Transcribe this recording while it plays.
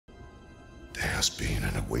has been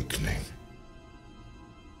an awakening.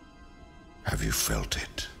 Have you felt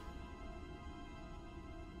it?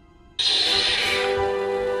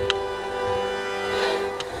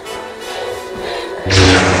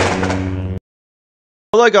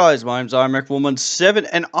 Hello guys, my name's IronRec117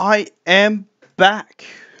 and I am back.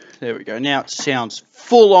 There we go, now it sounds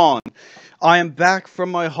full on. I am back from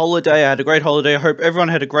my holiday. I had a great holiday. I hope everyone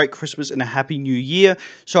had a great Christmas and a happy new year.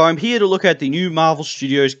 So I'm here to look at the new Marvel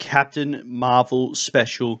Studios Captain Marvel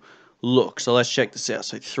special look. So let's check this out.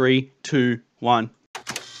 So 3, 2, 1.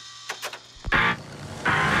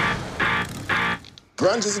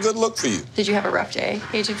 Grunge is a good look for you. Did you have a rough day,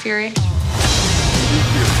 Agent Fury?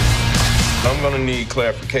 I'm gonna need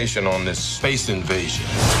clarification on this space invasion.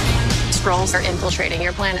 Skrulls are infiltrating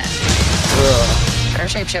your planet. They're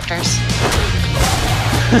shapeshifters.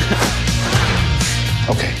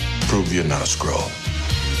 Okay, prove you're not a Skrull.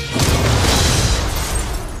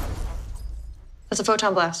 That's a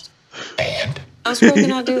photon blast. And? A Skrull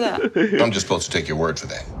cannot do that. I'm just supposed to take your word for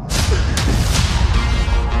that.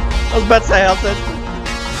 I was about to say, how's that?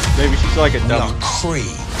 Maybe she's like a dumb.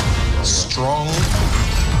 Kree. Strong.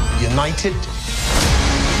 United. You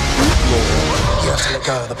have to let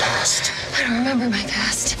go of the past. I don't remember my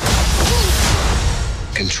past.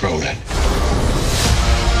 Control it.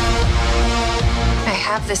 I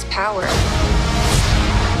have this power,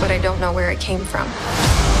 but I don't know where it came from.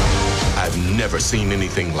 I've never seen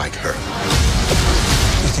anything like her.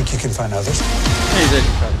 You think you can find others?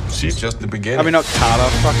 She's just the beginning. I mean, not Carter.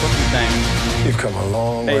 Fuck, what's his name? You've come a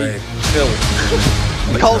long Hey, way. Phil. But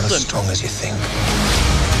you're not as Coulson. strong as you think.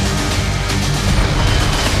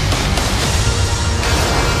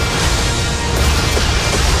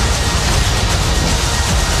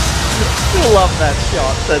 I love that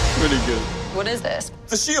shot. That's pretty good. What is this?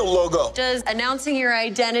 The SHIELD logo. Does announcing your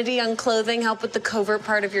identity on clothing help with the covert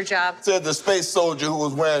part of your job? Said the space soldier who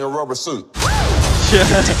was wearing a rubber suit.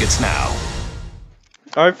 Tickets now.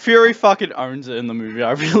 Oh, Fury fucking owns it in the movie.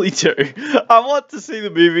 I really do. I want to see the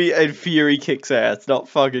movie and Fury kicks ass, not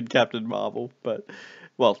fucking Captain Marvel. But,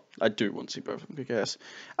 well, I do want to see both of them kick ass.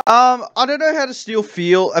 I don't know how to still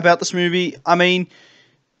feel about this movie. I mean,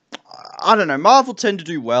 I don't know. Marvel tend to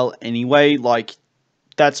do well anyway. Like,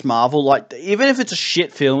 that's Marvel. Like, even if it's a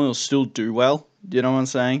shit film, it'll still do well. You know what I'm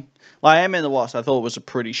saying? Like, Ant-Man and the Wasp, I thought it was a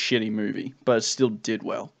pretty shitty movie, but it still did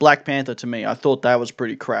well. Black Panther, to me, I thought that was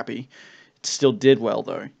pretty crappy. It still did well,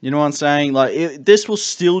 though. You know what I'm saying? Like, this will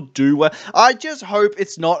still do well. I just hope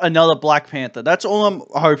it's not another Black Panther. That's all I'm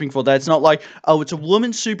hoping for. That it's not like, oh, it's a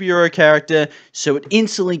woman superhero character, so it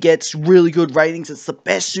instantly gets really good ratings. It's the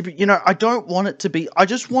best super... You know, I don't want it to be... I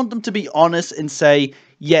just want them to be honest and say,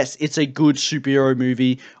 yes, it's a good superhero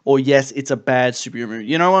movie, or yes, it's a bad superhero movie.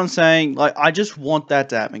 You know what I'm saying? Like, I just want that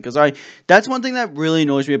to happen, because that's one thing that really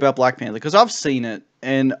annoys me about Black Panther, because I've seen it,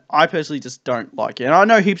 and I personally just don't like it. And I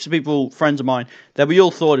know heaps of people, friends of mine, that we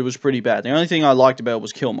all thought it was pretty bad. The only thing I liked about it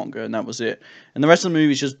was Killmonger, and that was it. And the rest of the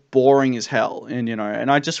movie is just boring as hell, and, you know,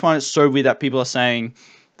 and I just find it so weird that people are saying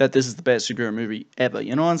that this is the best superhero movie ever.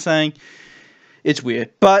 You know what I'm saying? It's weird.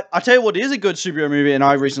 But I tell you what is a good superhero movie, and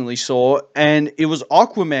I recently saw, and it was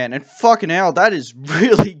Aquaman, and fucking hell, that is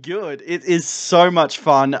really good. It is so much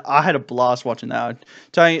fun. I had a blast watching that.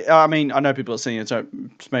 I mean, I know people are seeing it, so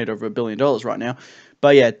it's made over $1 billion right now.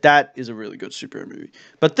 But yeah, that is a really good superhero movie.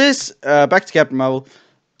 But this, back to Captain Marvel,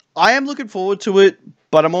 I am looking forward to it,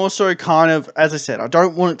 but I'm also kind of, as I said, I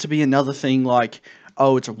don't want it to be another thing like,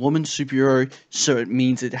 oh, it's a woman superhero, so it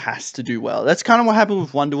means it has to do well. That's kind of what happened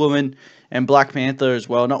with Wonder Woman and Black Panther as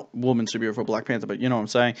well. Not woman superhero for Black Panther, but you know what I'm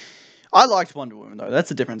saying. I liked Wonder Woman, though. That's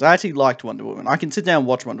the difference. I actually liked Wonder Woman. I can sit down and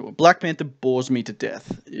watch Wonder Woman. Black Panther bores me to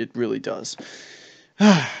death. It really does.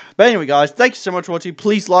 But anyway, guys, thank you so much for watching.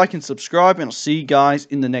 Please like and subscribe, and I'll see you guys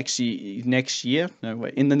in the next year. No,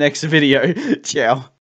 wait, in the next video. Ciao.